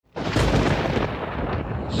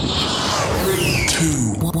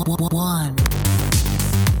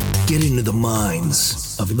get into the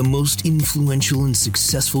minds of the most influential and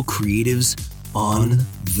successful creatives on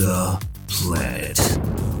the planet.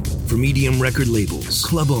 From EDM record labels,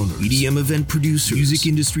 club owners, EDM event producers, music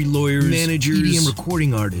industry lawyers, managers, EDM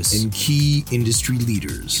recording artists, and key industry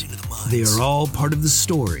leaders. They are all part of the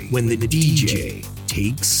story when the DJ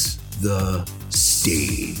takes the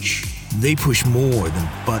stage. They push more than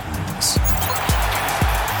buttons.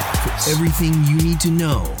 For everything you need to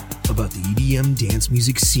know about the EDM dance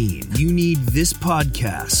music scene, you need this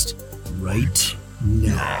podcast right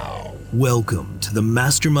now. Welcome to the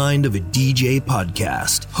Mastermind of a DJ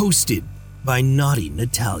podcast, hosted by Naughty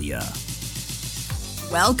Natalia.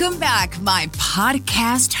 Welcome back, my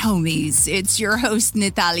podcast homies. It's your host,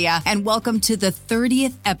 Natalia, and welcome to the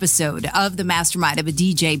 30th episode of the Mastermind of a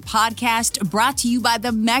DJ podcast, brought to you by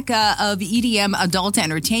the mecca of EDM adult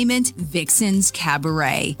entertainment, Vixen's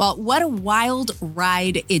Cabaret. Well, what a wild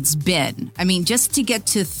ride it's been. I mean, just to get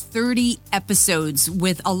to 30 episodes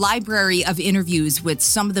with a library of interviews with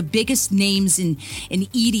some of the biggest names in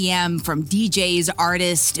EDM, from DJs,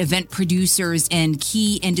 artists, event producers, and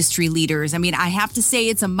key industry leaders. I mean, I have to say,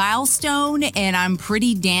 it's a milestone, and I'm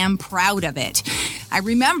pretty damn proud of it. I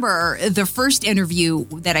remember the first interview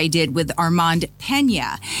that I did with Armand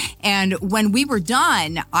Pena, and when we were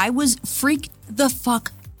done, I was freaked the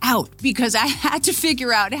fuck out because I had to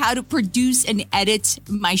figure out how to produce and edit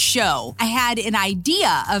my show. I had an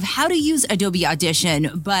idea of how to use Adobe Audition,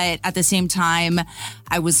 but at the same time,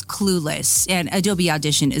 I was clueless. And Adobe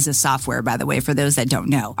Audition is a software, by the way, for those that don't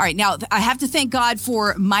know. All right, now I have to thank God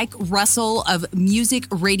for Mike Russell of Music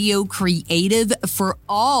Radio Creative for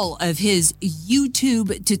all of his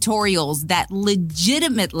YouTube tutorials that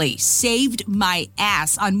legitimately saved my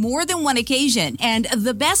ass on more than one occasion. And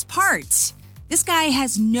the best part, this guy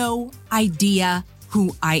has no idea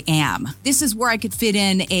who I am. This is where I could fit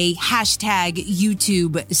in a hashtag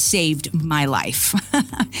YouTube saved my life. All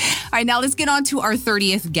right, now let's get on to our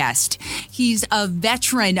 30th guest. He's a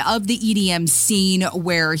veteran of the EDM scene,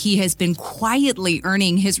 where he has been quietly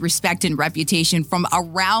earning his respect and reputation from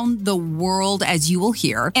around the world, as you will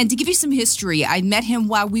hear. And to give you some history, I met him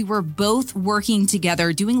while we were both working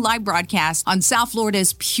together doing live broadcasts on South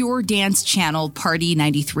Florida's Pure Dance channel, Party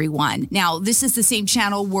 93.1. Now, this is the same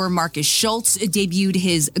channel where Marcus Schultz debuted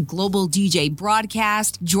his global DJ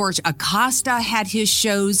broadcast. George Acosta had his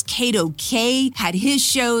shows. Kato K had his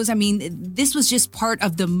shows. I mean, this was just part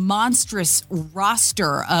of the monstrous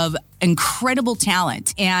roster of incredible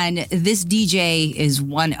talent, and this DJ is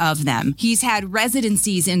one of them. He's had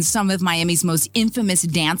residencies in some of Miami's most infamous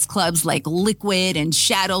dance clubs like Liquid and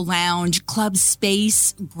Shadow Lounge, Club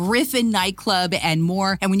Space, Griffin Nightclub, and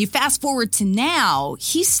more. And when you fast forward to now,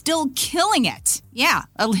 he's still killing it. Yeah,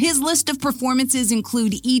 his list of performances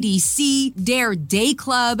include EDC, Dare Day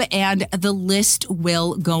Club, and the list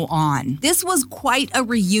will go on. This was quite a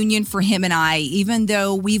reunion for him and I, even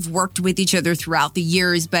though we've worked with each other throughout the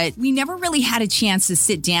years, but we never really had a chance to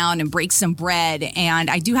sit down and break some bread. And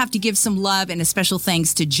I do have to give some love and a special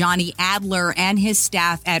thanks to Johnny Adler and his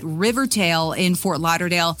staff at Rivertail in Fort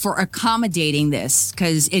Lauderdale for accommodating this,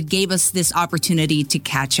 because it gave us this opportunity to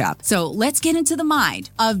catch up. So let's get into the mind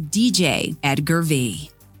of DJ Edgar V.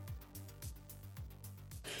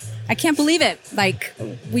 I can't believe it. Like,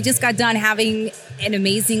 we just got done having an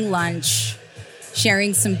amazing lunch,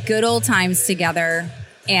 sharing some good old times together.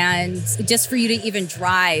 And just for you to even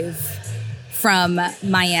drive from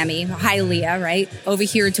Miami, Hialeah, right, over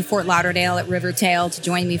here to Fort Lauderdale at Rivertail to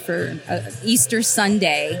join me for Easter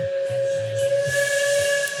Sunday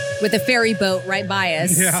with a ferry boat right by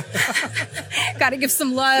us. Yeah. Got to give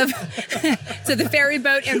some love to the ferry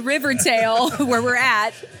boat in Rivertail where we're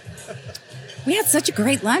at. We had such a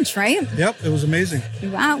great lunch, right? Yep, it was amazing.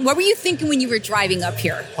 Wow. What were you thinking when you were driving up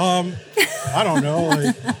here? I don't know.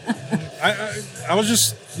 Like, I was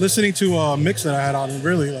just listening to a mix that I had on,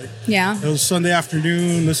 really. Like, yeah. It was Sunday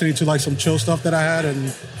afternoon, listening to like some chill stuff that I had, and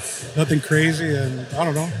nothing crazy. And I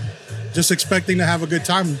don't know, just expecting to have a good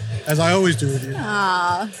time, as I always do with you.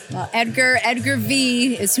 Well, Edgar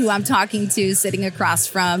V is who I'm talking to, sitting across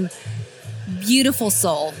from. Beautiful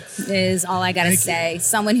soul is all I gotta say.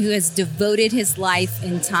 Someone who has devoted his life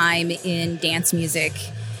and time in dance music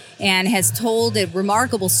and has told a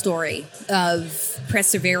remarkable story of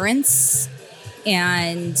perseverance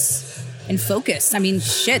and focus. I mean,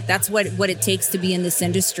 shit, that's what it takes to be in this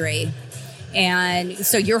industry. And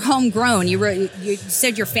so you're homegrown. You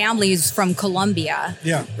said your family is from Colombia.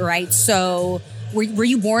 Yeah. Right? So were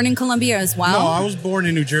you born in Colombia as well? No, I was born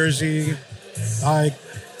in New Jersey. I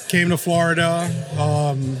came to Florida.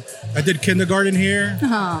 I did kindergarten here.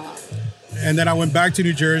 And then I went back to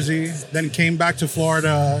New Jersey, then came back to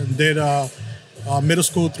Florida and did middle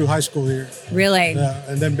school through high school here. Really? Yeah,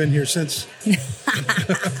 and then been here since.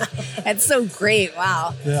 That's so great.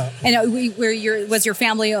 Wow. Yeah. And was your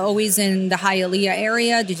family always in the Hialeah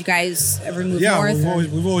area? Did you guys ever move north? Yeah,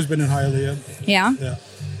 we've always been in Hialeah. Yeah? Yeah.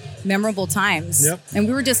 Memorable times. Yep. And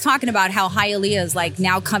we were just talking about how Hialeah is like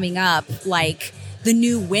now coming up like the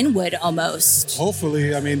new Wynwood almost.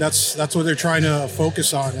 Hopefully. I mean, that's what they're trying to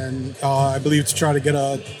focus on. And I believe to try to get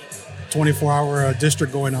a 24-hour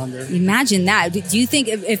district going on there. Imagine that. Do you think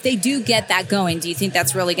if they do get that going, do you think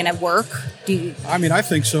that's really going to work? I mean, I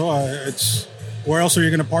think so. It's where else are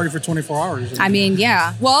you going to party for 24 hours? I mean,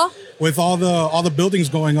 yeah. Well, with all the buildings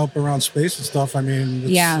going up around space and stuff, I mean,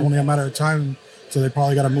 it's only a matter of time. So they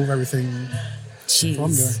probably got to move everything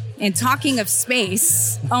from there. And talking of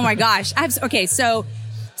space, oh my gosh.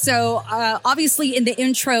 So obviously in the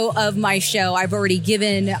intro of my show, I've already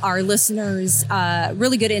given our listeners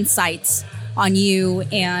really good insights on you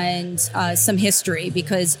and some history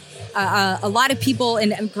because a lot of people,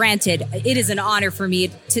 and granted, it is an honor for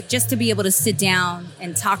me to be able to sit down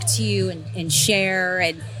and talk to you and share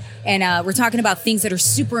and we're talking about things that are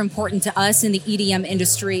super important to us in the EDM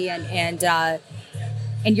industry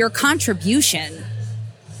and your contribution,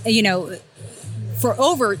 you know, for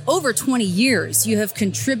over 20 years, you have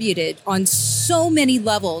contributed on so many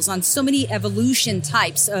levels, on so many evolution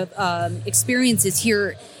types of experiences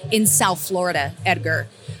here in South Florida, Edgar.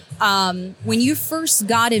 When you first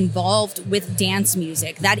got involved with dance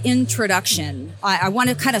music, that introduction, I want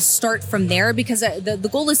to kind of start from there because the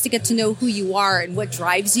goal is to get to know who you are and what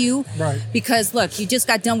drives you. Right. Because look, you just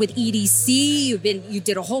got done with EDC. You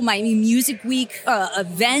did a whole Miami Music Week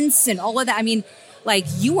events and all of that. I mean, like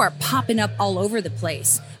you are popping up all over the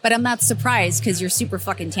place, but I'm not surprised because you're super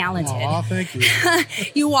fucking talented. Oh, thank you.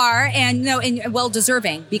 You are, and well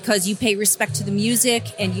deserving because you pay respect to the music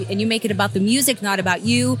and you make it about the music, not about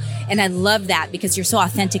you. And I love that because you're so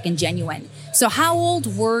authentic and genuine. So how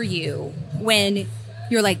old were you when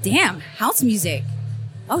you're like, damn, house music?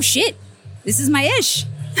 Oh shit, this is my ish.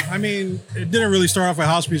 I mean, it didn't really start off with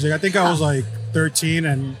house music. I think I was like 13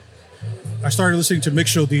 and I started listening to mix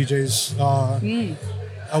show DJs.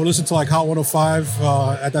 I would listen to like Hot 105.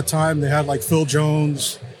 At that time, they had like Phil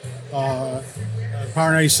Jones, Power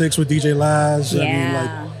 96 with DJ Laz. Yeah.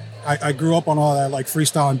 I mean, like I grew up on all that like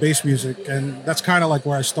freestyle and bass music, and that's kind of like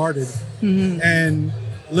where I started. Mm-hmm. And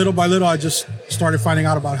little by little, I just started finding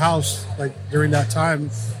out about house like during that time.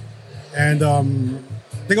 And I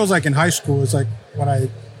think it was like in high school. It's like when I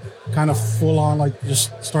kind of full on like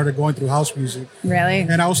just started going through house music. Really?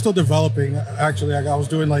 And I was still developing. Actually, I was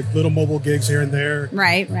doing like little mobile gigs here and there.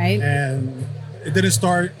 Right. And it didn't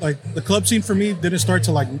start like the club scene for me didn't start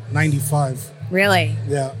till like 95. Really?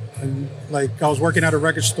 Yeah. And like I was working at a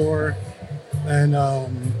record store, and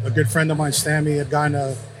a good friend of mine, Stammy, had gotten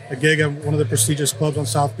a gig at one of the prestigious clubs on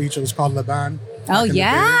South Beach. It was called Le Ban. Oh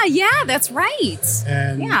yeah, that's right.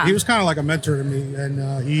 And he was kind of like a mentor to me.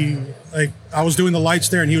 And he like I was doing the lights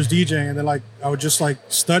there, and he was DJing, and then like I would just like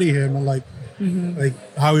study him and like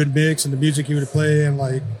how he would mix and the music he would play, and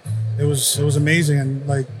like it was amazing. And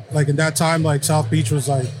like in that time, like South Beach was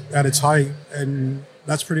like at its height, and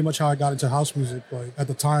that's pretty much how I got into house music like at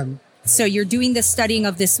the time. So you're doing the studying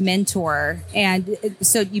of this mentor, and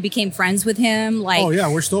so you became friends with him. Like, oh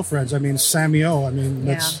yeah, we're still friends. I mean, Sammy O. I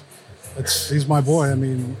mean, he's my boy. I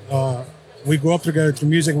mean, we grew up together through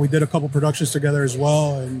music, and we did a couple productions together as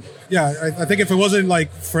well. And yeah, I think if it wasn't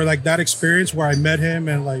like for like that experience where I met him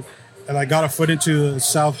and I got a foot into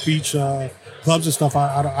South Beach clubs and stuff,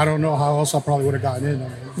 I don't know how else I probably would have gotten in. I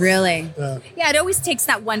mean, really? Yeah, it always takes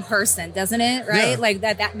that one person, doesn't it? Right? Yeah. Like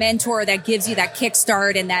that mentor that gives you that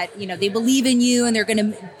kickstart, and that, you know, they believe in you and they're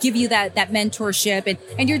going to give you that mentorship.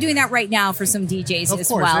 And you're doing that right now for some DJs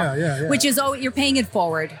as well. Yeah. Which is, you're paying it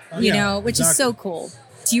forward, you know, which is so cool.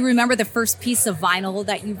 Do you remember the first piece of vinyl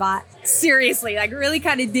that you bought? Seriously, like really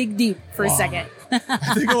kind of dig deep for a second.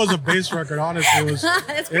 I think it was a bass record, honestly. It was,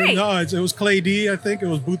 that's great. It was Clay D, I think. It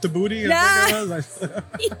was Boot the Booty, I think it was.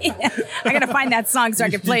 Yeah. I got to find that song so I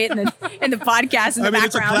can play it in the podcast in the background.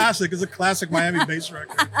 It's a classic. It's a classic Miami bass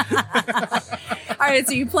record. All right,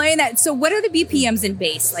 so you're playing that. So what are the BPMs in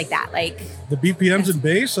bass like that? Like the BPMs in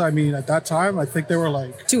bass, I mean, at that time, I think they were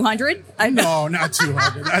like 200? No, not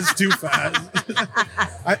 200. That's too fast.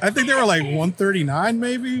 I think they were like 139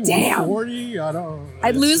 maybe, Damn. 140.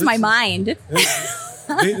 I'd lose my mind.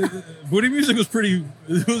 Booty music was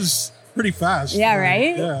pretty fast. Yeah,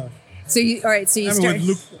 right? Yeah. So you started... with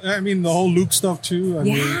Luke, the whole Luke stuff too. I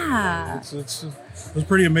mean, it was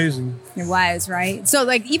pretty amazing. It was, right? So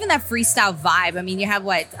like even that freestyle vibe, I mean, you have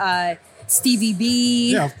what? Stevie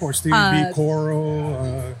B. Yeah, of course. Stevie B,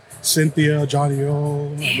 Coro, Cynthia, Johnny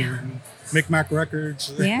O. Micmac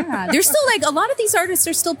Records. Yeah, there's still like a lot of these artists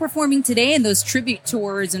are still performing today in those tribute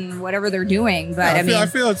tours and whatever they're doing. But I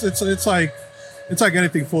feel it's like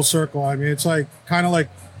anything full circle. I mean, it's like kind of like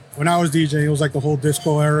when I was DJing, it was like the whole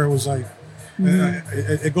disco era. It was like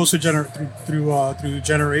it goes through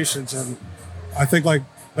generations, and I think like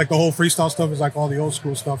the whole freestyle stuff is like all the old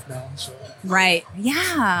school stuff now. So. Right.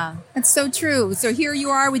 Yeah, that's so true. So here you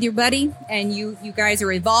are with your buddy, and you guys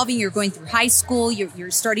are evolving. You're going through high school. You're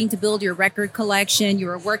starting to build your record collection. You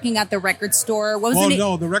were working at the record store. What was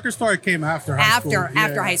no, the record store came after high school.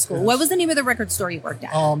 After high school. Yes. What was the name of the record store you worked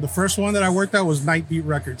at? The first one that I worked at was Night Beat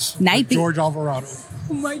Records. Night Beat. George Alvarado.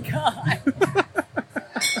 Oh my God.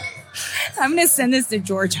 I'm going to send this to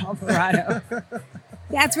George Alvarado.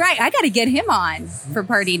 That's right. I got to get him on for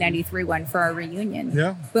Party 93.1 for our reunion.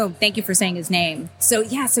 Yeah. Boom. Thank you for saying his name. So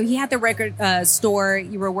he had the record store.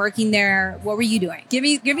 You were working there. What were you doing? Give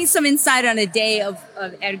me some insight on a day of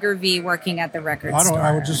Edgar V working at the record store.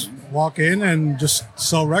 I would just walk in and just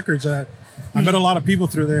sell records. I met a lot of people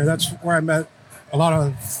through there. That's where I met a lot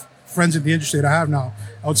of friends in the industry that I have now.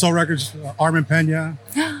 I would sell records. Armin Pena.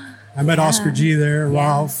 I met Oscar G there.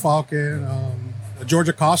 Ralph Falcon. George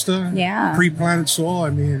Acosta, pre-Planet Soul.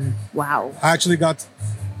 I mean, wow! I actually got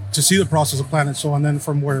to see the process of Planet Soul, and then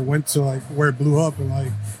from where it went to like where it blew up, and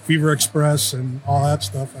like Fever Express and all that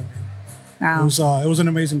stuff. I mean, wow. It was an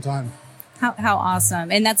amazing time. How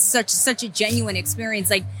awesome! And that's such a genuine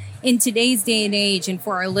experience. Like in today's day and age, and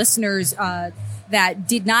for our listeners that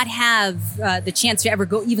did not have the chance to ever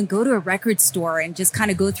go to a record store and just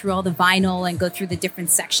kind of go through all the vinyl and go through the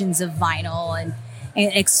different sections of vinyl and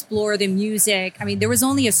explore the music. I mean, there was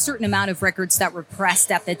only a certain amount of records that were pressed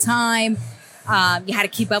at the time. You had to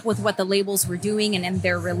keep up with what the labels were doing and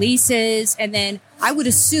their releases. And then I would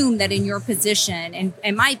assume that in your position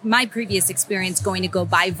and my previous experience going to go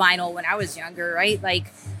buy vinyl when I was younger, right? Like,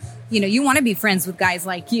 you want to be friends with guys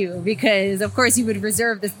like you because, of course, you would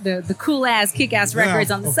reserve the cool ass, kick ass records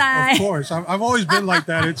on the side. Of course, I've always been like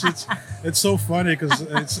that. It's so funny because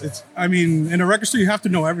it's. I mean, in a record store, you have to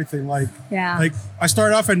know everything. Like I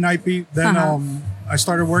started off at Night Beat, then I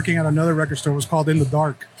started working at another record store. It was called In the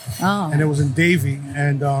Dark, and it was in Davie,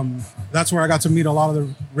 and that's where I got to meet a lot of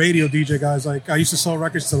the radio DJ guys. Like I used to sell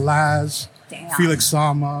records to Laz, Felix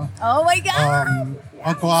Sama. Oh my God.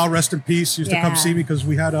 Uncle Al, rest in peace, used to come see me because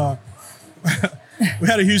we had a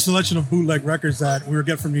huge selection of bootleg records that we would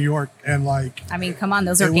get from New York, and like I mean, come on,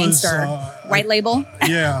 those are gangster white label.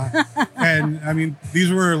 Yeah, and I mean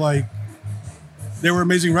these were like they were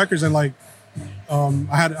amazing records, and like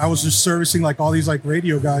I was just servicing like all these like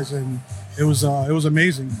radio guys, and it was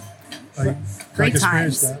amazing. Like great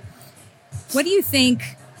times. That. What do you think?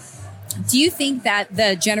 Do you think that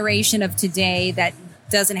the generation of today that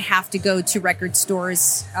doesn't have to go to record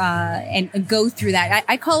stores and go through that.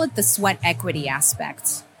 I call it the sweat equity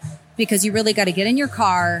aspect because you really got to get in your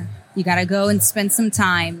car. You got to go and spend some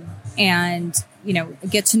time and,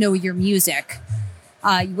 get to know your music.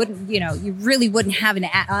 You really wouldn't have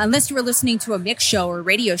unless you were listening to a mix show or a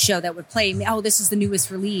radio show that would play, this is the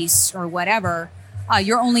newest release or whatever.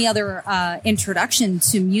 Your only other introduction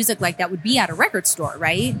to music like that would be at a record store,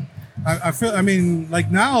 right? I feel, I mean, like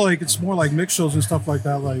now, like it's more like mix shows and stuff like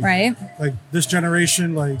that. Like, right. Like this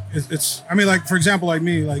generation, like it's, I mean, like, for example, like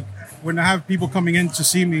me, like when I have people coming in to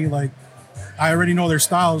see me, like I already know their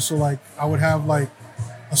styles. So like I would have like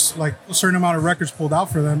a certain amount of records pulled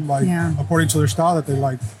out for them, like according to their style that they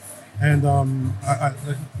like. And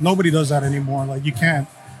nobody does that anymore. Like you can't,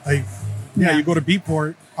 like, you go to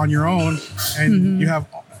Beatport on your own and you have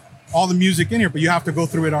all the music in here, but you have to go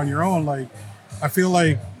through it on your own. Like, I feel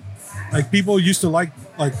like people used to like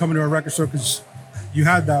coming to a record store because you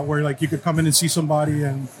had that where like you could come in and see somebody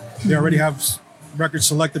and they already have records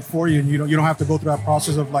selected for you, and you don't have to go through that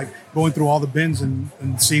process of like going through all the bins and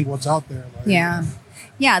seeing what's out there. Like,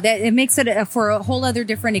 that it makes it for a whole other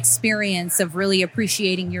different experience of really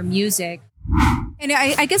appreciating your music. And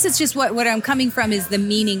I guess it's just what I'm coming from is the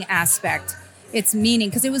meaning aspect. It's meaning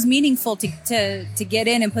because it was meaningful to get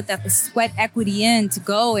in and put that sweat equity in to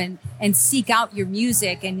go and seek out your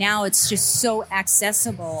music, and now it's just so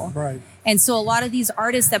accessible. Right. And so a lot of these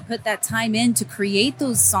artists that put that time in to create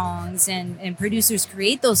those songs and producers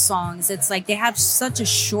create those songs, it's like they have such a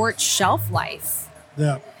short shelf life.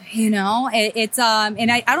 Yeah. It's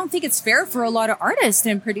and I don't think it's fair for a lot of artists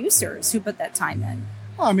and producers who put that time in.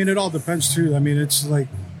 Well, I mean, it all depends too. I mean, it's like,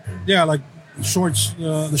 like shorts,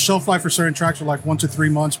 the shelf life for certain tracks are like 1 to 3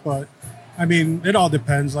 months, but I mean, it all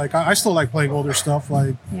depends. Like I still like playing older stuff.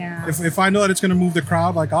 Like if I know that it's going to move the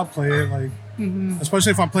crowd, like I'll play it. Like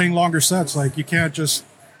especially if I'm playing longer sets, like you can't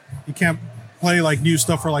play like new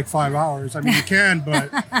stuff for like 5 hours. I mean, you can,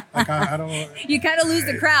 but like I don't. You kind of lose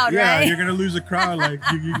the crowd, yeah, right? You're gonna lose the crowd. Like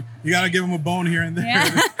you got to give them a bone here and there,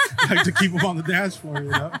 like to keep them on the dance floor. You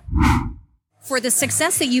know. For the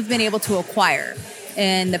success that you've been able to acquire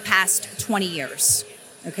in the past 20 years,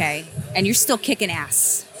 okay, and you're still kicking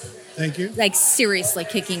ass. Thank you. Like seriously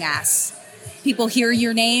kicking ass. People hear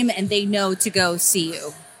your name and they know to go see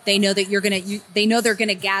you. They know that they know they're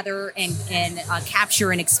gonna gather and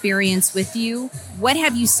capture an experience with you. What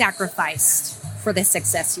have you sacrificed for the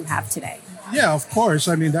success you have today? Yeah, of course.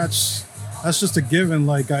 I mean, that's just a given.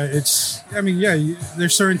 Like there's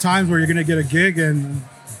certain times where you're gonna get a gig and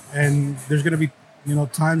there's gonna be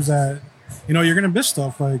times that you're gonna miss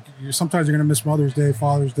stuff. Like sometimes you're gonna miss Mother's Day,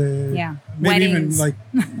 Father's Day. Yeah, maybe weddings.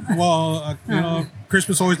 Even like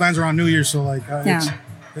Christmas always lands around New Year's, so like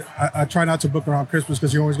I try not to book around Christmas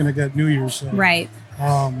because you're always going to get New Year's. So. Right.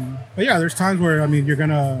 But yeah, there's times where, I mean, you're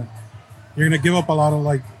gonna give up a lot of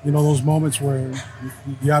like, those moments where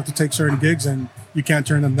you have to take certain gigs and you can't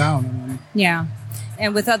turn them down. I mean, yeah.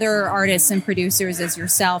 And with other artists and producers as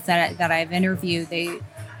yourself that I've interviewed, they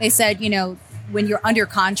said, when you're under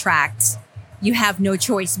contract, you have no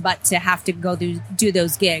choice but to have to go do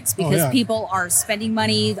those gigs because people are spending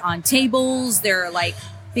money on tables. They're like,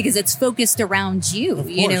 because it's focused around you,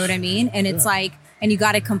 you know what I mean? And it's like, and you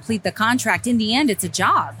got to complete the contract. In the end, it's a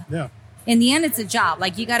job. Yeah. In the end, it's a job.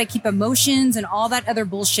 Like you got to keep emotions and all that other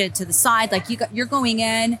bullshit to the side. Like you're going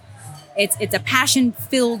in, it's a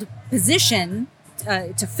passion-filled position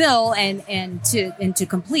to fill and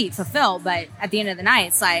to fulfill. But at the end of the night,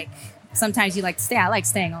 it's like, sometimes you like to stay. I like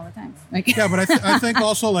staying all the time. Like yeah, but I think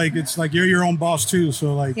also like, it's like you're your own boss too.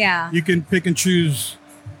 So like, you can pick and choose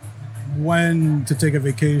when to take a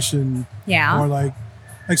vacation. Or like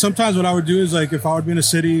sometimes what I would do is like if I would be in a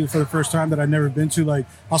city for the first time that I'd never been to, like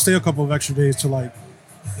I'll stay a couple of extra days to like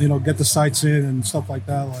get the sights in and stuff like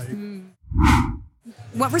that. Like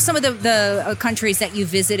what were some of the countries that you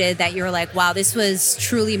visited that you're like, wow, this was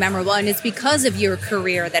truly memorable and it's because of your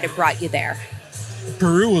career that it brought you there?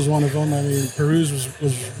 Peru was one of them. I mean, Peru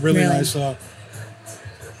was really nice. The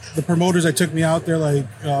promoters that took me out there, like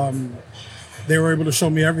they were able to show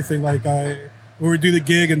me everything. Like we would do the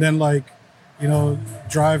gig and then like,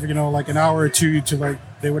 drive, like an hour or two to like,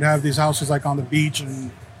 they would have these houses like on the beach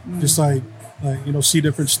and just like, see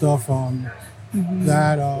different stuff. I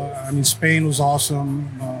mean, Spain was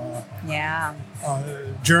awesome.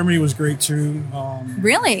 Germany was great too.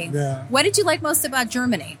 Really? Yeah. What did you like most about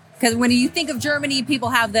Germany? Because when you think of Germany, people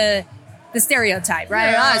have the stereotype,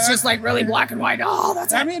 right? Yeah, it's just like really black and white. Oh,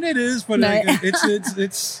 that's. I mean, it is, but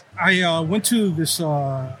it's. I went to this.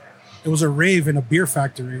 It was a rave in a beer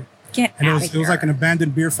factory. It was like an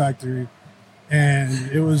abandoned beer factory,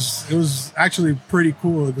 and it was actually pretty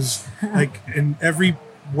cool. It was like in every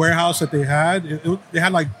warehouse that they had, they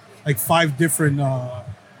had like 5 different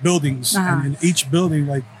buildings, and in each building,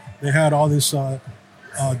 like they had all this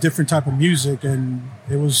different type of music, and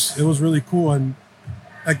it was really cool. And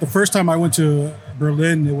like the first time I went to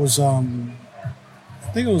Berlin, it was I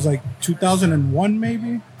think it was like 2001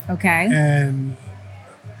 maybe. Okay. And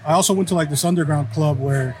I also went to like this underground club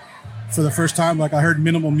where for the first time, like I heard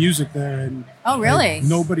minimal music there. And oh, really? Like,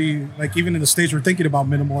 nobody, like even in the States, were thinking about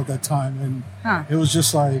minimal at that time. And it was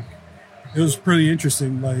just like, it was pretty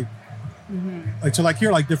interesting. Like, like to like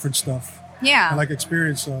hear like different stuff. Yeah. And like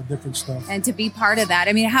experience different stuff. And to be part of that.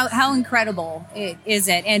 I mean, how incredible is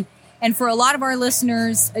it? And for a lot of our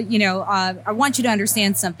listeners, I want you to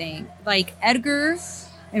understand something. Like Edgar,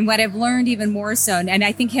 and what I've learned even more so, and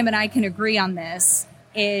I think him and I can agree on this,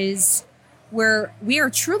 is we are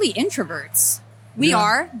truly introverts. We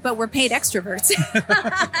are, but we're paid extroverts.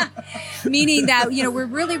 Meaning that, we're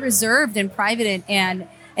really reserved and private, and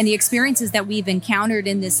the experiences that we've encountered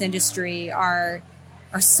in this industry are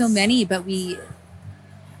so many, but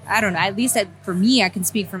I don't know, at least for me, I can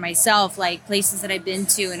speak for myself, like places that I've been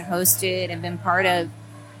to and hosted and been part of,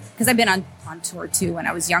 because I've been on tour too when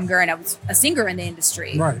I was younger, and I was a singer in the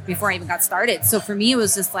industry before I even got started. So for me, it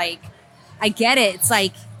was just like, I get it. It's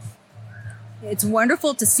like, it's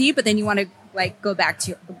wonderful to see, but then you want to like go back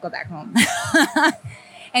home.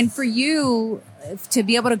 And for you to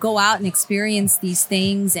be able to go out and experience these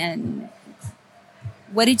things, and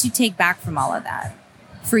what did you take back from all of that?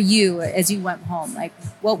 For you, as you went home, like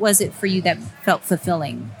what was it for you that felt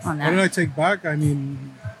fulfilling on that? What did I take back? I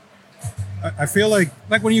mean, I feel like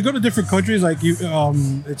when you go to different countries, like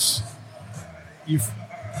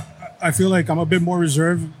I feel like I'm a bit more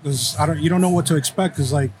reserved because you don't know what to expect.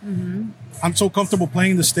 Because like I'm so comfortable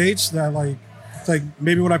playing in the States that it's like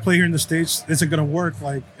maybe what I play here in the States isn't gonna work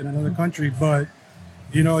like in another country. But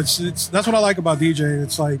You know, it's that's what I like about DJ.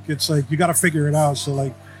 It's like you got to figure it out. So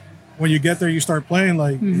like when you get there, you start playing.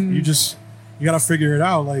 Like you got to figure it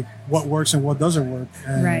out. Like what works and what doesn't work.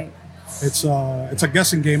 And right. It's a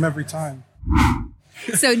guessing game every time.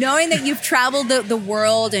 So knowing that you've traveled the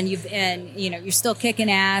world and you're still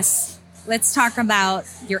kicking ass. Let's talk about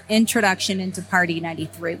your introduction into Party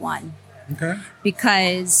 93.1. Okay.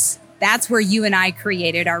 Because that's where you and I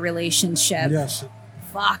created our relationship. Yes.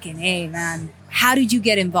 Fucking A, man. How did you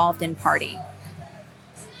get involved in Party?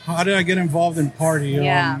 How did I get involved in Party?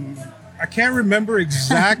 Yeah. I can't remember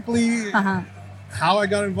exactly how I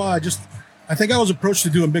got involved. I think I was approached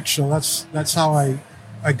to do a mix show. That's how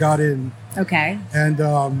I got in. Okay. And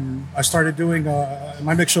I started doing,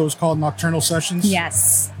 my mix show was called Nocturnal Sessions.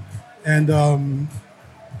 Yes. And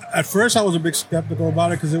at first I was a bit skeptical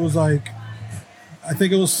about it because it was like, I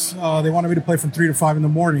think it was, they wanted me to play from 3 to 5 in the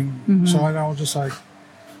morning. Mm-hmm. So I was just like,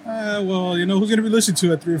 well, you know, who's going to be listening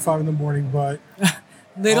to at 3 to 5 in the morning? But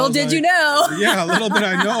little did you know. Yeah, little did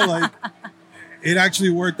I know. Like, it actually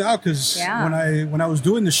worked out because when I was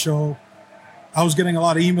doing the show, I was getting a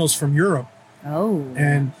lot of emails from Europe. Oh.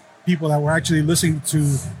 And people that were actually listening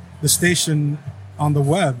to the station on the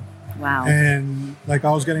web. Wow. And like I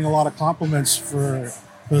was getting a lot of compliments for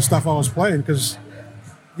the stuff I was playing because,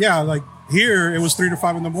 yeah, like here it was 3 to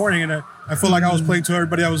 5 in the morning and I felt like I was playing to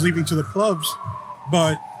everybody that was leaving to the clubs.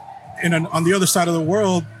 But on the other side of the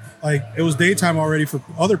world, like it was daytime already for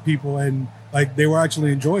other people and like they were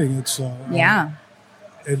actually enjoying it. So yeah.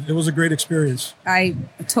 It was a great experience. I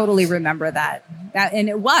totally remember that. And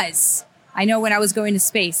it was. I know when I was going to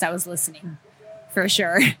space, I was listening. For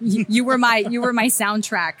sure. You were my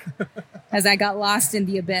soundtrack as I got lost in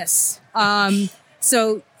the abyss.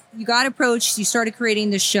 So you got approached, you started creating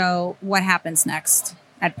the show. What happens next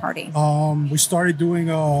at Party? We started doing,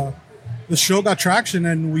 the show got traction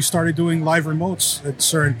and we started doing live remotes at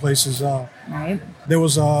certain places. Right. There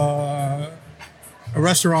was a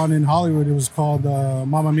restaurant in Hollywood. It was called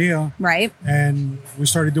Mamma Mia. Right. And we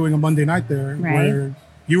started doing a Monday night there where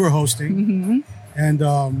you were hosting. Mm-hmm.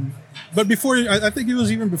 And, but before, I think it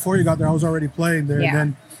was even before you got there, I was already playing there. Yeah.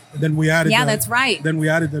 And then we added. Yeah, that's right. Then we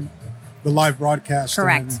added the live broadcast.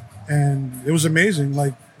 Correct. And it was amazing,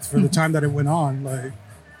 like, for the time that it went on. Like,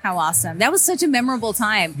 how awesome. That was such a memorable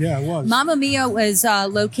time. Yeah, it was. Mamma Mia was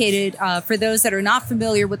located, for those that are not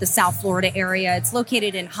familiar with the South Florida area, it's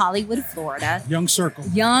located in Hollywood, Florida. Young Circle.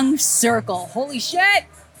 Holy shit.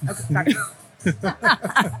 Okay, sorry.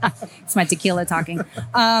 It's my tequila talking.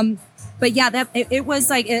 But yeah, it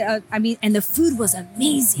was like, and the food was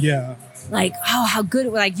amazing. Yeah. Like, oh, how good.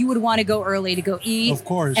 Like, you would want to go early to go eat. Of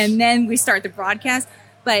course. And then we start the broadcast.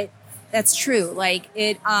 But that's true. Like,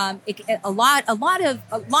 a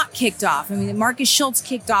lot kicked off. I mean, Marcus Schultz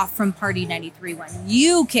kicked off from Party 93.1.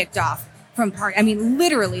 You kicked off from Party. I mean,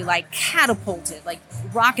 literally, like, catapulted, like,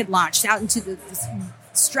 rocket launched out into the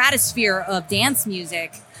stratosphere of dance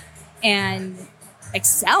music and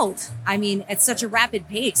excelled. I mean, at such a rapid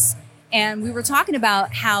pace. And we were talking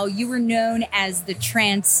about how you were known as the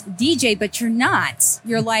trance DJ, but you're not.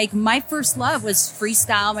 You're like, my first love was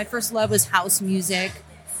freestyle. My first love was house music.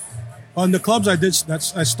 On the clubs I did,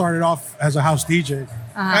 I started off as a house DJ.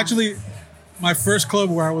 Actually, my first club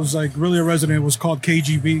where I was like really a resident was called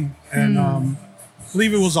KGB. And I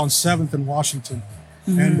believe it was on 7th in Washington.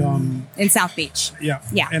 And in South Beach. Yeah.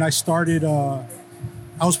 Yeah. And I started, I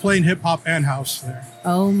was playing hip hop and house there.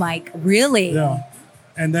 Oh my, really? Yeah.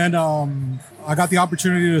 And then I got the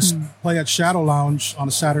opportunity to play at Shadow Lounge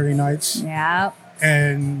on Saturday nights. Yeah.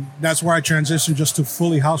 And that's where I transitioned just to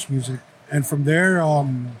fully house music. And from there,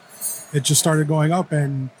 it just started going up.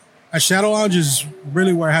 And at Shadow Lounge is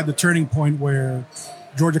really where I had the turning point where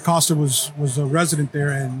George Acosta was a resident there.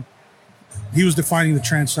 And he was defining the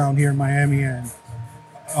trance sound here in Miami. And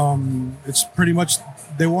it's pretty much,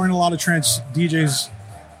 there weren't a lot of trance DJs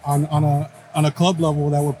on a club level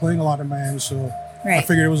that were playing a lot in Miami. So I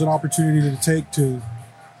figured it was an opportunity to take to,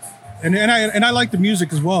 and I like the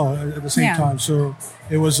music as well at the same time. So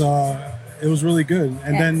it was really good.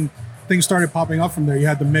 And then things started popping up from there. You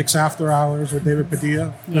had the Mix After Hours with David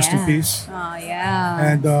Padilla, rest in peace. Oh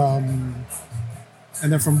yeah.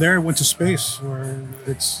 And then from there it went to Space, where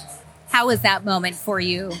it's. How was that moment for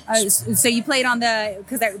you? So you played on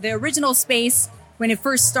because the original Space. When it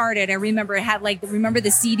first started, I remember it had remember the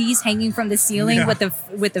CDs hanging from the ceiling with the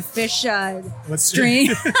fish string.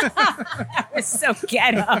 That was so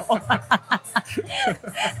ghetto.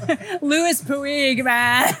 Louis Puig,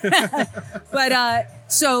 man. But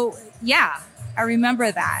so yeah, I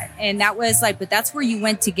remember that, and that was but that's where you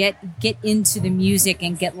went to get into the music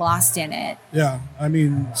and get lost in it. Yeah, I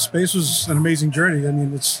mean, Space was an amazing journey. I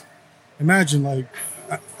mean, imagine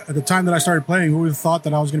at the time that I started playing, who would have thought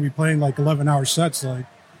that I was going to be playing like 11-hour sets? Like,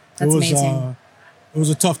 that's amazing. It was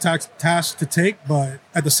a tough task to take, but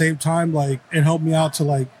at the same time, like, it helped me out to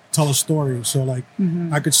like tell a story. So like,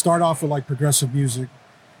 I could start off with like progressive music,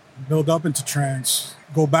 build up into trance,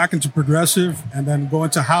 go back into progressive, and then go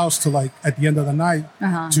into house to like at the end of the night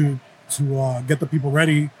to get the people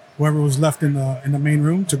ready, whoever was left in the main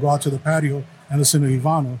room, to go out to the patio and listen to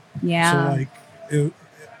Ivano. Yeah. So like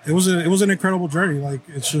it was an incredible journey. Like,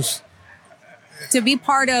 it's just to be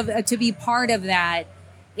part of that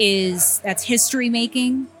that's history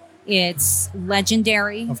making. It's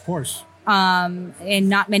legendary, of course. And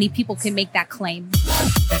not many people can make that claim.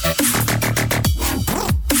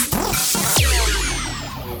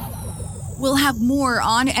 We'll have more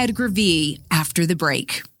on Edgar V after the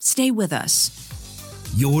break. Stay with us.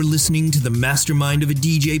 You're listening to the Mastermind of a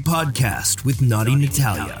DJ podcast with Naughty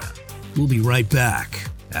Natalia. We'll be right back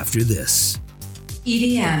after this.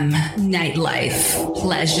 EDM, nightlife,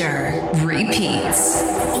 pleasure, repeats.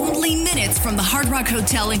 Only minutes from the Hard Rock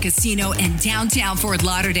Hotel and Casino in downtown Fort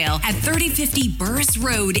Lauderdale at 3050 Burris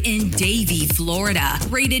Road in Davie, Florida.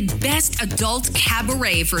 Rated Best Adult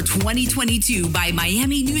Cabaret for 2022 by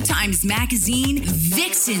Miami New Times Magazine,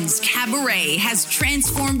 Vixen's Cabaret has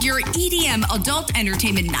transformed your EDM adult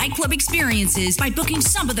entertainment nightclub experiences by booking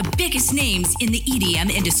some of the biggest names in the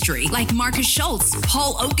EDM industry, like Marcus Schultz,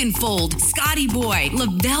 Paul Oakenfold, Scotty Boy,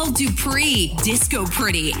 LaBelle Dupree, Disco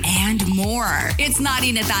Pretty, and more. It's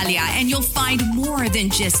Naughty Natalia, and you'll find more than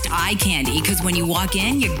just eye candy, because when you walk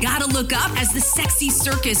in, you gotta look up, as the sexy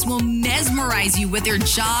circus will mesmerize you with their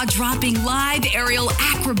jaw-dropping live aerial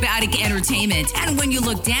acrobatic entertainment. And when you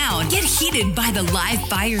look down, get heated by the live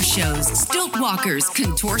fire shows, stilt walkers,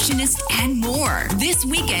 contortionists, and more. This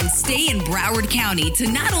weekend, stay in Broward County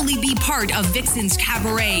to not only be part of Vixen's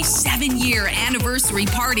Cabaret 7-year anniversary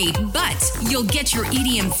party, but you'll get your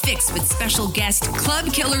EDM fix with special guest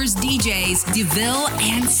Club Killers DJs DeVille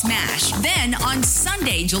and Smash. Then on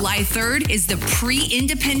Sunday, July 3rd, is the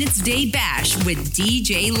pre-Independence Day Bash with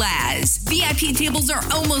DJ Laz. VIP tables are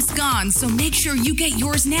almost gone, so make sure you get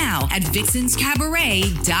yours now at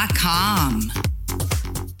vixenscabaret.com.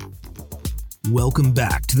 Welcome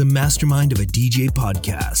back to the Mastermind of a DJ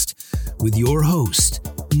podcast with your host,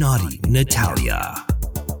 Naughty Natalia.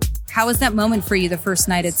 How was that moment for you the first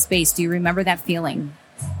night at Space? Do you remember that feeling?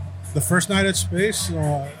 The first night at Space?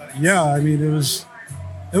 Yeah, I mean, it was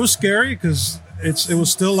scary because it was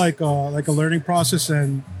still like a learning process.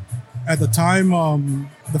 And at the time,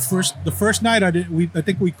 the first night I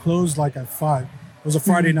think we closed like at 5. It was a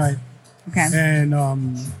Friday night. Okay.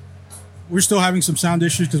 And we're still having some sound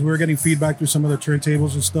issues because we were getting feedback through some of the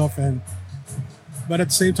turntables and stuff. But at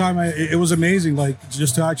the same time, it was amazing, like,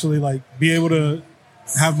 just to actually like be able to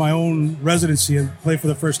have my own residency and play for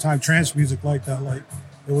the first time trance music like that. Like,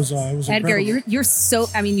 it was Edgar, incredible. you're so,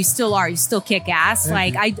 I mean, you still kick ass.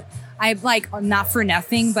 Thank like you. I like, not for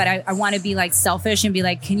nothing, but I want to be like selfish and be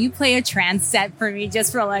like, can you play a trance set for me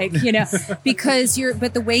just for like, you know, because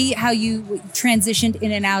but the way how you transitioned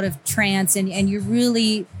in and out of trance and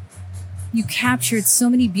you captured so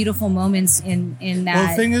many beautiful moments in that. Well,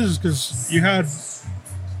 the thing is, because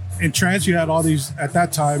in trance, you had all these, at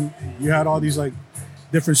that time, you had all these like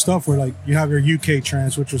different stuff where like you have your UK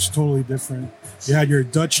trance, which was totally different. You had your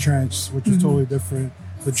Dutch trance, which was totally different.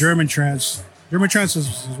 The German trance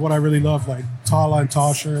is what I really love, like Tala and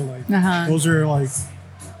Tasha. Like those are like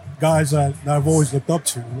guys that I've always looked up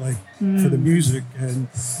to, like for the music. And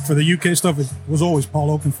for the UK stuff, it was always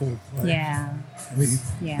Paul Oakenfold. Like, yeah. I mean,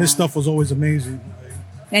 his stuff was always amazing. Like,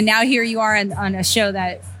 and now here you are on a show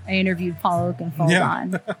that I interviewed Paul Oakenfold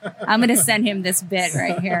on. I'm going to send him this bit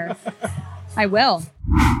right here. I will.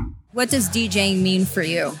 What does DJing mean for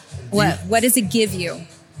you? What does it give you?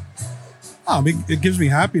 I mean, it gives me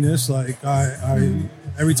happiness. Like I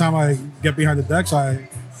every time I get behind the decks, I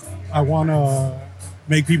want to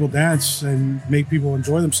make people dance and make people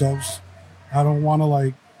enjoy themselves. I don't want to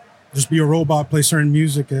like just be a robot, play certain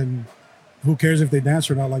music, and who cares if they dance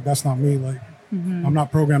or not? Like, that's not me. Like, I'm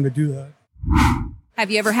not programmed to do that. Have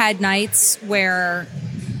you ever had nights where,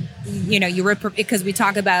 you know, you were, because we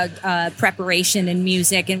talk about preparation in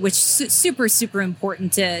music, and which super, super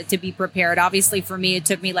important to be prepared. Obviously for me, it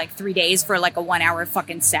took me like 3 days for like a 1 hour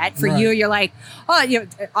fucking set. For you, you're like, oh, you know,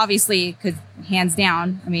 obviously, because hands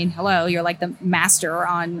down, I mean, hello, you're like the master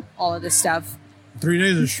on all of this stuff. 3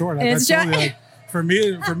 days is short. Like, it's I told you, like, for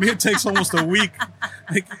me, it takes almost a week.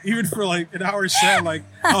 Like, even for like an hour set, like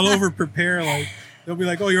I'll over prepare. Like, they'll be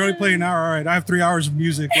like, "Oh, you're only playing an hour. All right, I have 3 hours of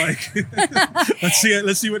music. Like, let's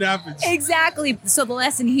see what happens." Exactly. So the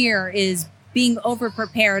lesson here is being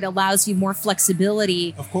over-prepared allows you more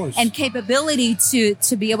flexibility, of course, and capability to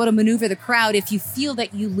be able to maneuver the crowd if you feel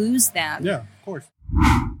that you lose them. Yeah, of course.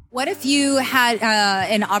 What if you had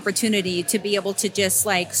an opportunity to be able to just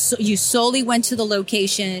you solely went to the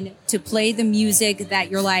location to play the music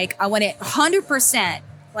that you're like, I want it 100%.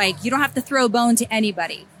 Like, you don't have to throw a bone to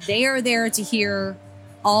anybody. They are there to hear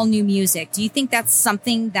all new music. Do you think that's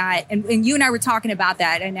something that, and you and I were talking about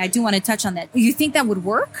that, and I do want to touch on that. Do you think that would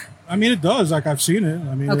work? I mean, it does. Like, I've seen it.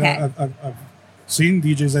 I mean, okay. I've seen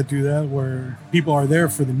DJs that do that where people are there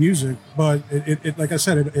for the music, but it like I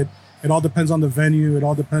said, it all depends on the venue. It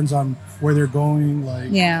all depends on where they're going. Like,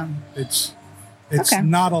 yeah, it's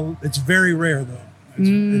not it's very rare though.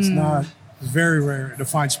 It's very rare to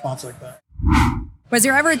find spots like that. Was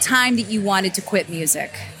there ever a time that you wanted to quit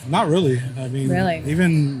music? Not really. I mean, really?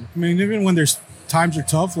 Even when there's times are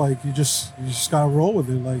tough, like you just gotta roll with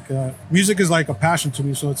it. Like music is like a passion to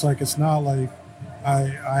me, so it's not like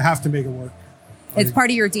I have to make it work. Like, it's part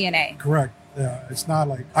of your DNA. Correct. Yeah. It's not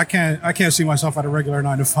like I can't see myself at a regular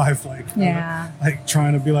 9 to 5. Like like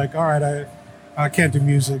trying to be like, all right, I can't do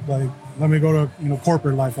music. Like, let me go to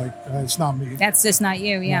corporate life. Like it's not me. That's just not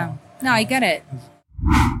you. Yeah. No, I get it.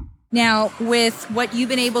 Now, with what you've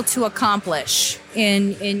been able to accomplish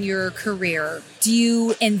in your career, do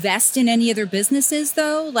you invest in any other businesses,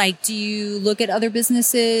 though? Like, do you look at other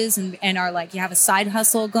businesses and are like, you have a side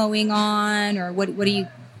hustle going on? Or what do you...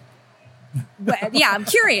 Yeah, I'm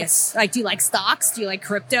curious. Like, do you like stocks? Do you like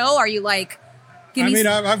crypto? Are you like...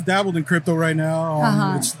 I've dabbled in crypto right now.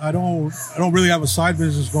 I don't really have a side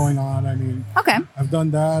business going on. I mean... Okay. I've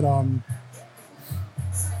done that.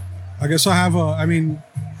 I guess I have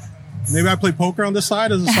maybe I play poker on the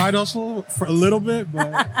side as a side hustle for a little bit,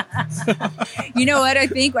 but you know what I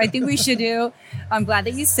think we should do? I'm glad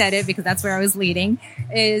that you said it because that's where I was leading.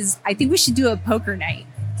 I think we should do a poker night.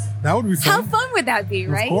 That would be fun. How fun would that be,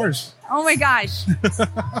 right? Of course. Oh my gosh.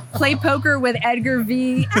 Play poker with Edgar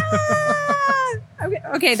V.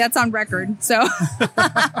 Okay, that's on record. So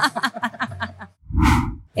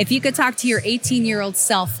if you could talk to your 18-year-old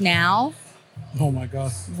self now, oh my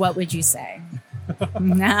God, what would you say?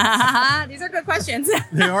 These are good questions.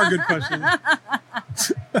 They are good questions.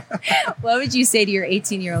 What would you say to your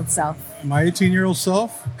 18-year-old self? My 18-year-old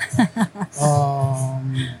self?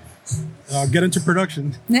 Get into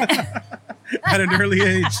production at an early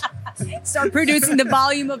age. Start producing the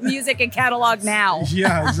volume of music and catalog now.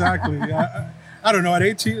 Yeah, exactly. I don't know. At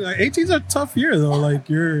 18, 18's a tough year, though. Like,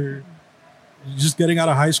 you're just getting out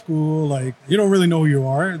of high school. Like, you don't really know who you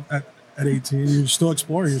are at 18. You're still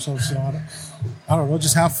exploring yourself. So I don't know.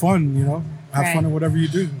 Just have fun, Have fun in whatever you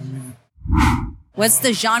do. What's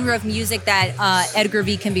the genre of music that Edgar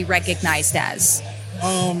V can be recognized as?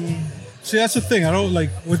 See, that's the thing. I don't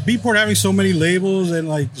like with Beatport having so many labels and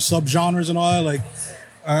like subgenres and all that. Like,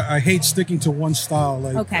 I hate sticking to one style.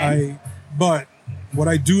 Like, okay. But what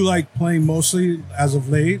I do like playing mostly as of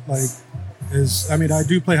late, like, is I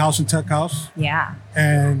do play house and tech house. Yeah.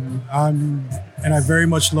 And I very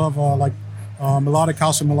much love melodic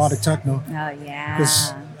house and melodic techno. Oh yeah.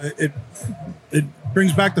 Because it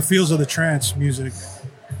brings back the feels of the trance music.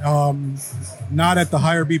 Not at the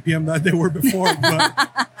higher BPM that they were before, but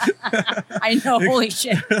I know, holy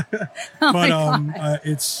shit. But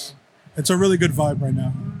it's a really good vibe right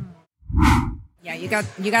now. Yeah, you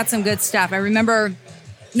got some good stuff. I remember,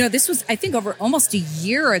 this was I think over almost a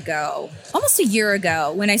year ago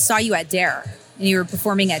when I saw you at Dare and you were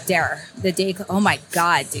performing at Dare the day. Oh my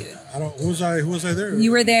God, dude! Who was I there?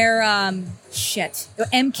 You were there.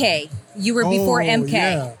 MK. You were before MK.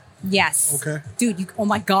 Yeah. Yes. Okay. Dude, oh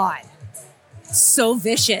my God. So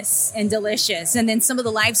vicious and delicious. And then some of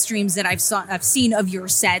the live streams that I've seen of your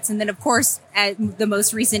sets. And then, of course, at the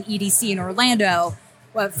most recent EDC in Orlando,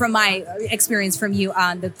 from my experience from you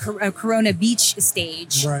on the Corona Beach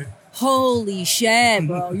stage. Right. Holy shit,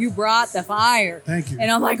 bro. You brought the fire. Thank you.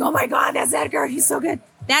 And I'm like, oh my God, that's Edgar. He's so good.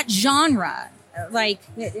 That genre,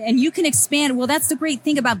 and you can expand. Well, that's the great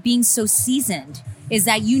thing about being so seasoned is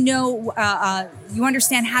that you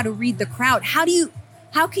understand how to read the crowd.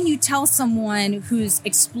 How can you tell someone who's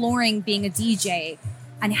exploring being a DJ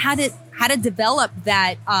and how to develop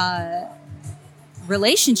that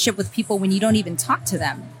relationship with people when you don't even talk to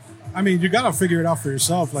them? You gotta figure it out for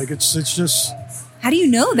yourself. Like it's just. How do you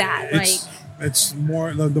know that? It's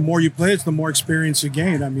more the more you play, it's the more experience you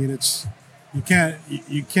gain. You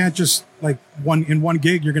can't just like in one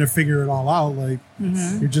gig you're gonna figure it all out. Like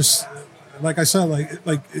you're just. Like I said,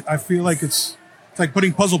 I feel like it's like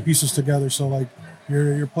putting puzzle pieces together. So like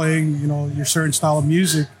you're playing, your certain style of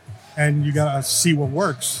music, and you gotta see what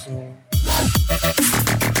works. So.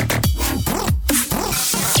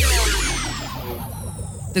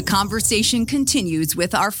 The conversation continues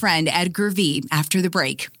with our friend Edgar V after the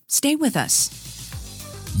break. Stay with us.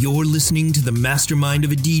 You're listening to the Mastermind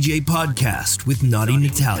of a DJ podcast with Naughty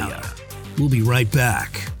Natalia. We'll be right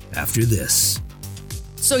back after this.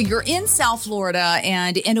 So you're in South Florida,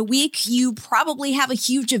 and in a week, you probably have a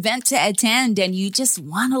huge event to attend, and you just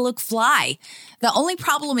want to look fly. The only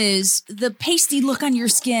problem is the pasty look on your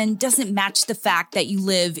skin doesn't match the fact that you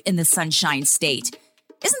live in the Sunshine State.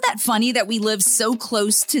 Isn't that funny that we live so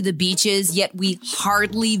close to the beaches, yet we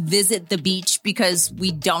hardly visit the beach because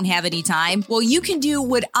we don't have any time? Well, you can do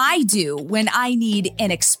what I do when I need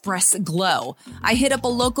an express glow. I hit up a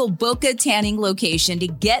local Boca tanning location to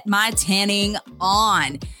get my tanning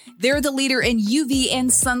on. They're the leader in UV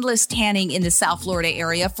and sunless tanning in the South Florida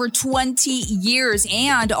area for 20 years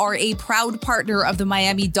and are a proud partner of the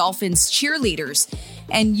Miami Dolphins cheerleaders.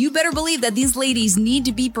 And you better believe that these ladies need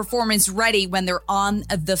to be performance ready when they're on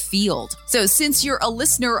the field. So since you're a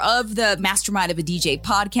listener of the Mastermind of a DJ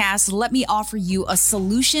podcast, let me offer you a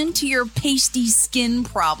solution to your pasty skin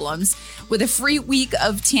problems with a free week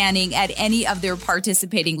of tanning at any of their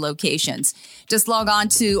participating locations. Just log on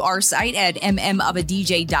to our site at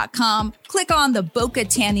mmofadj.com, click on the Boca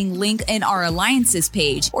Tanning link in our alliances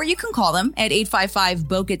page, or you can call them at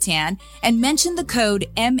 855-BOCA-TAN and mention the code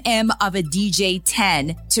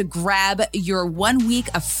MMOFADJ10 to grab your 1 week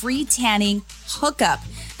of free tanning hookup.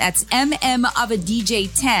 That's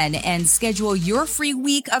MMOFADJ10 and schedule your free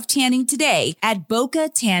week of tanning today at Boca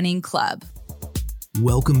Tanning Club.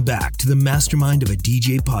 Welcome back to the Mastermind of a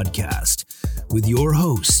DJ podcast with your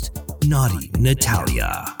host, Naughty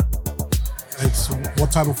Natalia. It's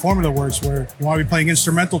what type of formula works where you want to be playing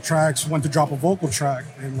instrumental tracks, when to drop a vocal track,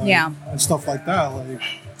 and and stuff like that,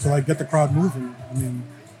 to get the crowd moving. I mean,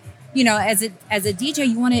 you know, as a DJ,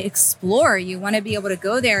 you want to explore. You want to be able to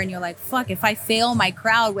go there, and you're like, "Fuck! If I fail my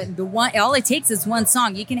crowd with the one, all it takes is one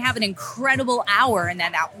song. You can have an incredible hour, and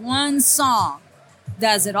then that one song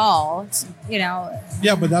does it all." You know.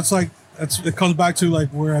 Yeah, but it comes back to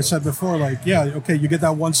where I said before, okay, you get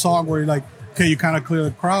that one song where you're you kind of clear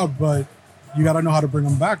the crowd, but you got to know how to bring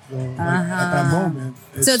them back though at that moment.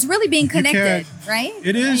 So it's really being connected, right?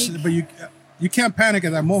 It is, but you can't panic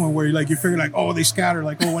at that moment where you figure oh, they scatter,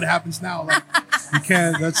 oh, what happens now? You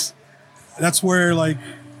can't. That's where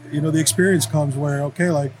the experience comes where all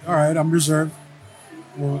right, I'm reserved.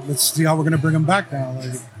 Well, let's see how we're gonna bring them back now.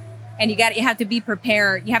 And you have to be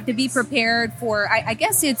prepared. You have to be prepared for, I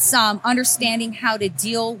guess it's understanding how to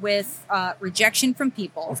deal with rejection from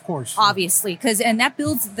people. Of course. Obviously. And that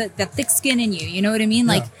builds the thick skin in you. You know what I mean?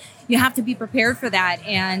 Yeah. You have to be prepared for that.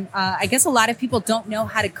 And I guess a lot of people don't know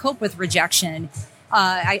how to cope with rejection.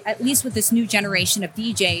 At least with this new generation of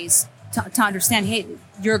DJs, to understand, hey,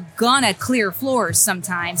 you're gonna clear floors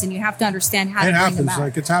sometimes, and you have to understand how to bring them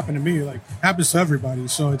out. It's happened to me. It happens to everybody.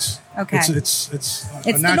 So it's a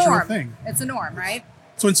natural thing. It's a norm, right?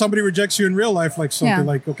 So when somebody rejects you in real life,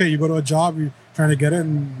 okay, you go to a job, you're trying to get it,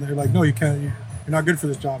 and they're like, no, you can't. You're not good for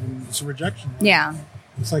this job, and it's a rejection. Yeah.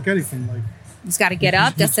 It's like anything. You just got to get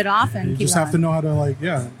up, dust it off, and you keep just have to know how to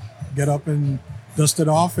get up and dust it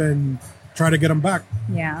off and try to get them back.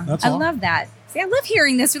 Yeah, that's all. I love that. See, I love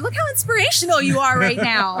hearing this. Look how inspirational you are right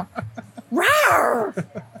now. Rawr!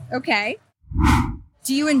 Okay.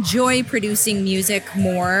 Do you enjoy producing music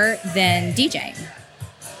more than DJing?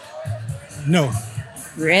 No.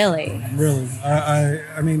 Really? Really.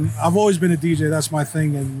 I mean, I've always been a DJ. That's my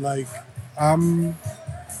thing. And I'm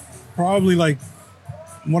probably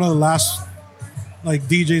one of the last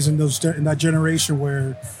DJs in that generation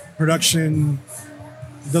where production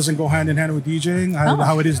doesn't go hand in hand with DJing,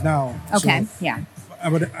 how it is now. Okay, so, yeah.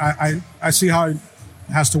 But I see how it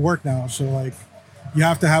has to work now. So you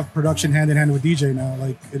have to have production hand in hand with DJ now.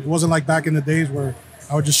 It wasn't like back in the days where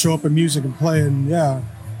I would just show up in music and play and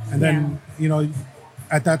then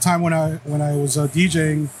at that time when I was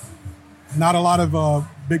DJing, not a lot of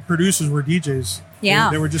big producers were DJs.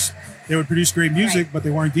 Yeah, they would produce great music, but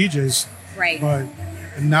they weren't DJs. Right. But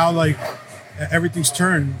now everything's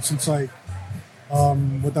turned since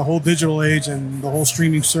with the whole digital age and the whole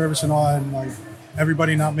streaming service and all, and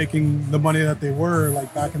everybody not making the money that they were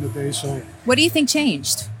back in the day. So what do you think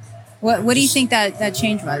changed? What do you think that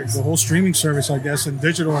change was? The whole streaming service, I guess, and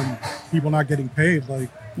digital, and people not getting paid. All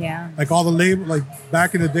the label,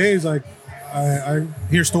 back in the days, I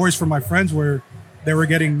hear stories from my friends where they were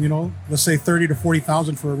getting, let's say 30 to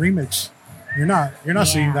 40,000 for a remix. You're not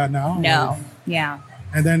seeing that now. No. Yeah.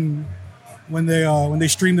 And then when they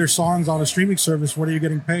stream their songs on a streaming service, what are you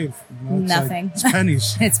getting paid? Nothing. It's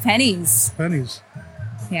pennies. It's pennies. Pennies.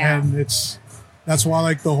 Yeah. And that's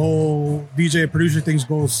why the whole DJ producer things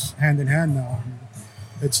goes hand in hand now.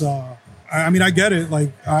 It's I mean, I get it.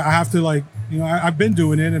 Like, I have to, like, you know, I've been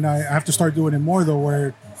doing it, and I have to start doing it more, though,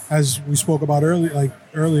 where, as we spoke about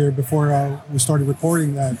earlier before we started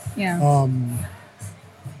recording that,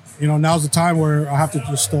 you know, now's the time where I have to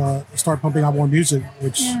just start pumping out more music,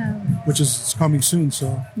 which is coming soon.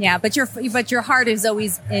 So yeah, but your heart is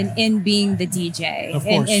always in being the DJ, of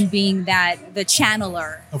course, in being the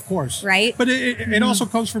channeler, of course, right? But it also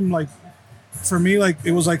comes from, like, for me, like,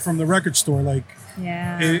 it was like from the record store, like,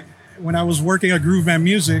 when I was working at Groove Man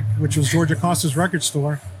Music, which was George Acosta's record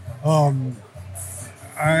store,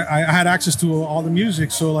 I had access to all the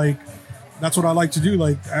music, so, like, that's what I like to do.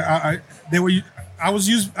 Like, I was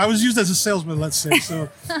used as a salesman, let's say. So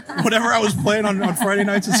whatever I was playing on Friday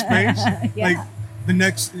nights in Spain, like the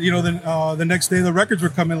next day the records were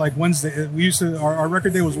coming, like Wednesday. We used to our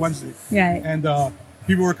record day was Wednesday. Yeah. And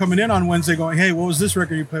people were coming in on Wednesday going, "Hey, what was this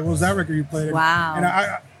record you played? What was that record you played?" Wow. And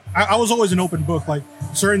I was always an open book. Like,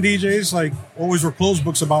 certain DJs, like, always were closed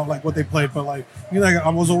books about, like, what they played, but, like, you know, like, I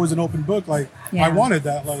was always an open book. Like, I wanted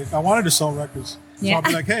that. Like, I wanted to sell records. So I'll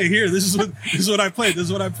be like, "Hey, here, this is what I played. This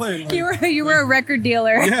is what I played." Like, you were a record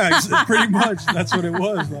dealer. Yeah, pretty much. That's what it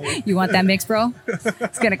was. Like, you want that mix, bro?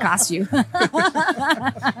 It's gonna cost you.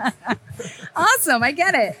 Awesome. I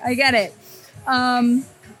get it.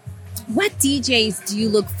 What DJs do you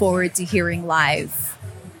look forward to hearing live?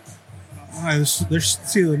 There's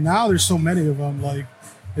so many of them. Like,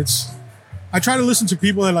 I try to listen to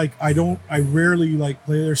people that, like, I rarely, like,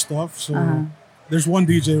 play their stuff. So there's one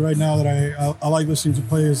DJ right now that I like listening to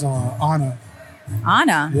play is Ana.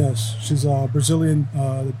 Ana? Yes, she's a Brazilian.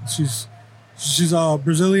 She's a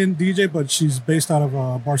Brazilian DJ, but she's based out of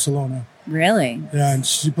Barcelona. Really? Yeah, and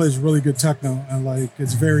she plays really good techno, and, like,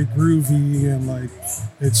 it's very groovy, and, like,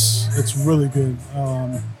 it's really good.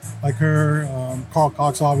 Like her, Carl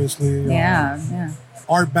Cox, obviously. Yeah.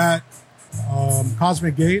 Art Bat,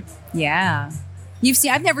 Cosmic Gate. Yeah.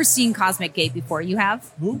 I've never seen Cosmic Gate before. You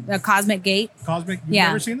have? Who? Cosmic Gate. You've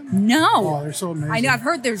never seen them? No. Oh, they're so amazing. I know. I've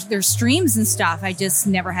heard there's streams and stuff. I just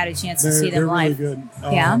never had a chance to see them live. They're really good.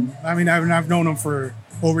 Yeah. I mean, I've known them for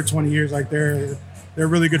over 20 years. Like, they're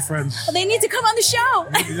really good friends. Well, they need to come on the show.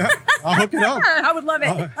 Yeah, I'll hook it up. I would love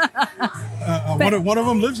it. One of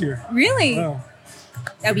them lives here. Really?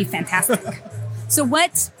 That would be fantastic. So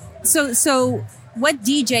what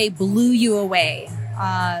DJ blew you away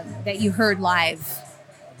that you heard live?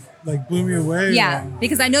 Like, blew me away? Yeah,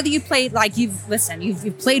 because I know that you played, like, you've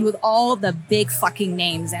played with all the big fucking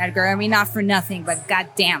names, Edgar. I mean, not for nothing, but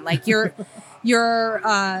goddamn, like, your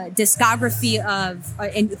discography of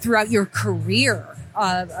and throughout your career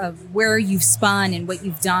of where you've spun and what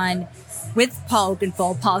you've done with Paul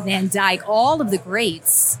Oakenfold, Paul Van Dyk, all of the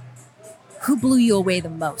greats. Who blew you away the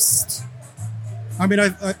most? I mean, I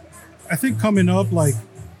think coming up, like,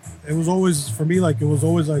 it was always, for me, like, it was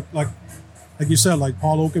always like you said, like,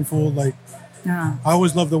 Paul Oakenfold. Like, I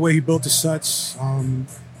always loved the way he built his sets.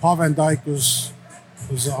 Paul Van Dyk was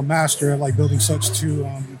a master at, like, building sets too.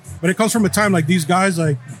 But it comes from a time, like, these guys,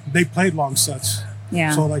 like, they played long sets. Yeah.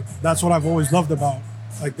 So, like, that's what I've always loved about,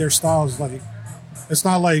 like, their styles. Like, it's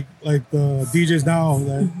not like the DJs now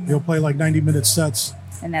that they'll play, like, 90-minute sets.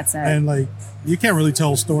 And that's it. And, like, you can't really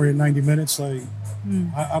tell a story in 90 minutes. Like,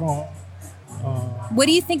 I don't. What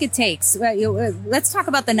do you think it takes? Let's talk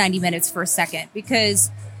about the 90 minutes for a second,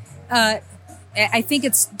 because I think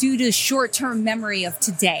it's due to short-term memory of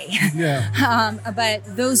today. Yeah.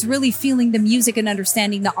 But those really feeling the music and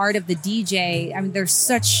understanding the art of the DJ, I mean, there's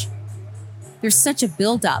such a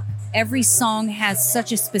build-up. Every song has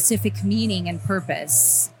such a specific meaning and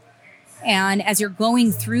purpose. And as you're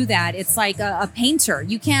going through that, it's like a painter.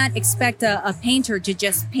 You can't expect a painter to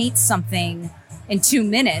just paint something in 2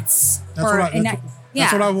 minutes.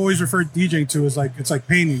 That's what I've always referred DJing to, is like, it's like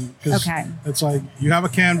painting. Okay. It's like you have a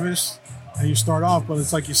canvas and you start off, but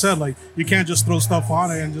it's like you said, like, you can't just throw stuff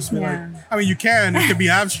on it and just be like, I mean, you can, it can be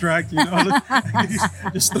abstract, you know,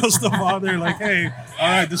 just throw stuff on there like, hey, all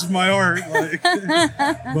right, this is my art. Like,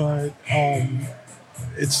 but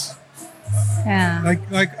it's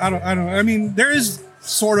like, I don't know. I mean, there is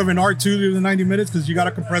sort of an art to the 90 minutes, because you got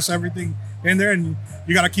to compress everything in there and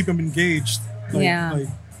you got to keep them engaged. Like,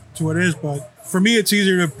 to what it is. But for me, it's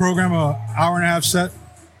easier to program an hour-and-a-half set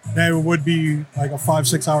than it would be like a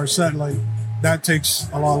 5-6 hour set. Like, that takes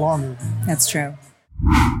a lot longer. That's true.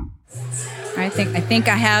 I think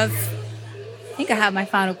I have my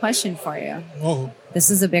final question for you. Oh, this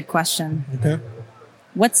is a big question. Okay.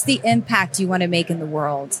 What's the impact you want to make in the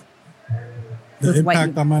world? The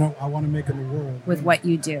impact I want to make in the world with what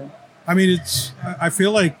you do. I mean, I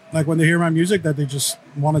feel like when they hear my music, that they just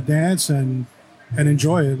want to dance and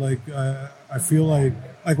enjoy it. Like, I feel like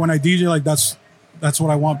when I DJ, like, that's that's what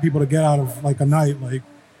I want people to get out of like a night, like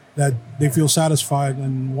that they feel satisfied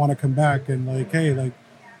and want to come back and like, hey, like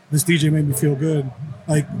this DJ made me feel good.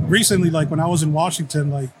 Like recently, like when I was in Washington,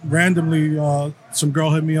 like randomly, some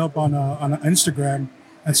girl hit me up on Instagram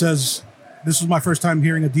and says, "This was my first time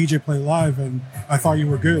hearing a DJ play live, and I thought you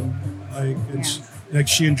were good." Like it's like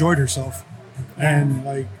she enjoyed herself, and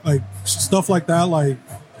like stuff like that. Like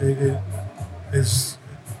it is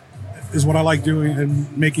what I like doing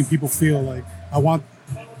and making people feel like I want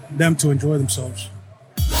them to enjoy themselves.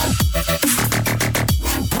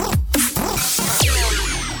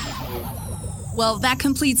 Well, that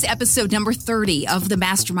completes episode number 30 of the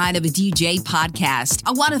Mastermind of a DJ podcast.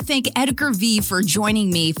 I want to thank Edgar V for joining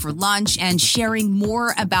me for lunch and sharing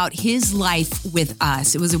more about his life with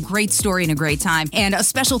us. It was a great story and a great time. And a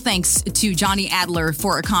special thanks to Johnny Adler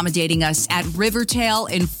for accommodating us at Rivertail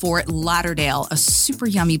in Fort Lauderdale, a super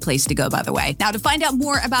yummy place to go, by the way. Now, to find out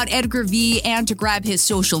more about Edgar V and to grab his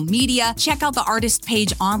social media, check out the artist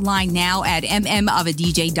page online now at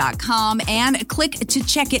mmofadj.com and click to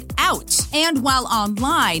check it out. And while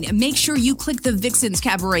online, make sure you click the Vixens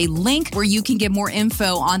Cabaret link where you can get more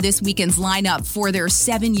info on this weekend's lineup for their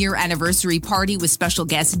 7-year anniversary party with special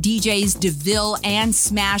guest DJs DeVille and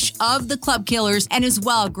Smash of the Club Killers, and as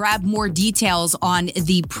well grab more details on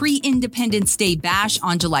the pre-Independence Day Bash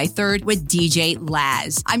on July 3rd with DJ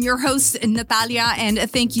Laz. I'm your host, Natalia, and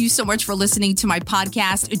thank you so much for listening to my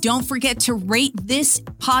podcast. Don't forget to rate this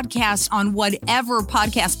podcast on whatever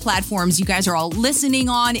podcast platforms you guys are all listening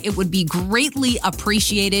on. It would be greatly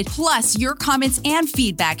appreciated. Plus, your comments and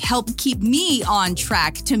feedback help keep me on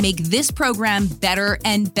track to make this program better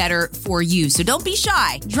and better for you. So don't be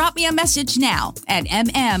shy. Drop me a message now at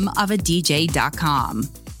mmofadj.com.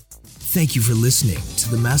 Thank you for listening to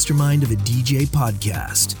the Mastermind of a DJ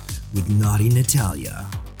podcast with Naughty Natalia.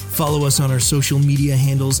 Follow us on our social media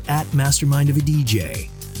handles at Mastermind of a DJ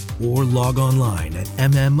or log online at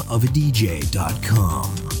mmofadj.com.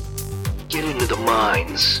 Get into the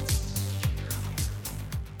minds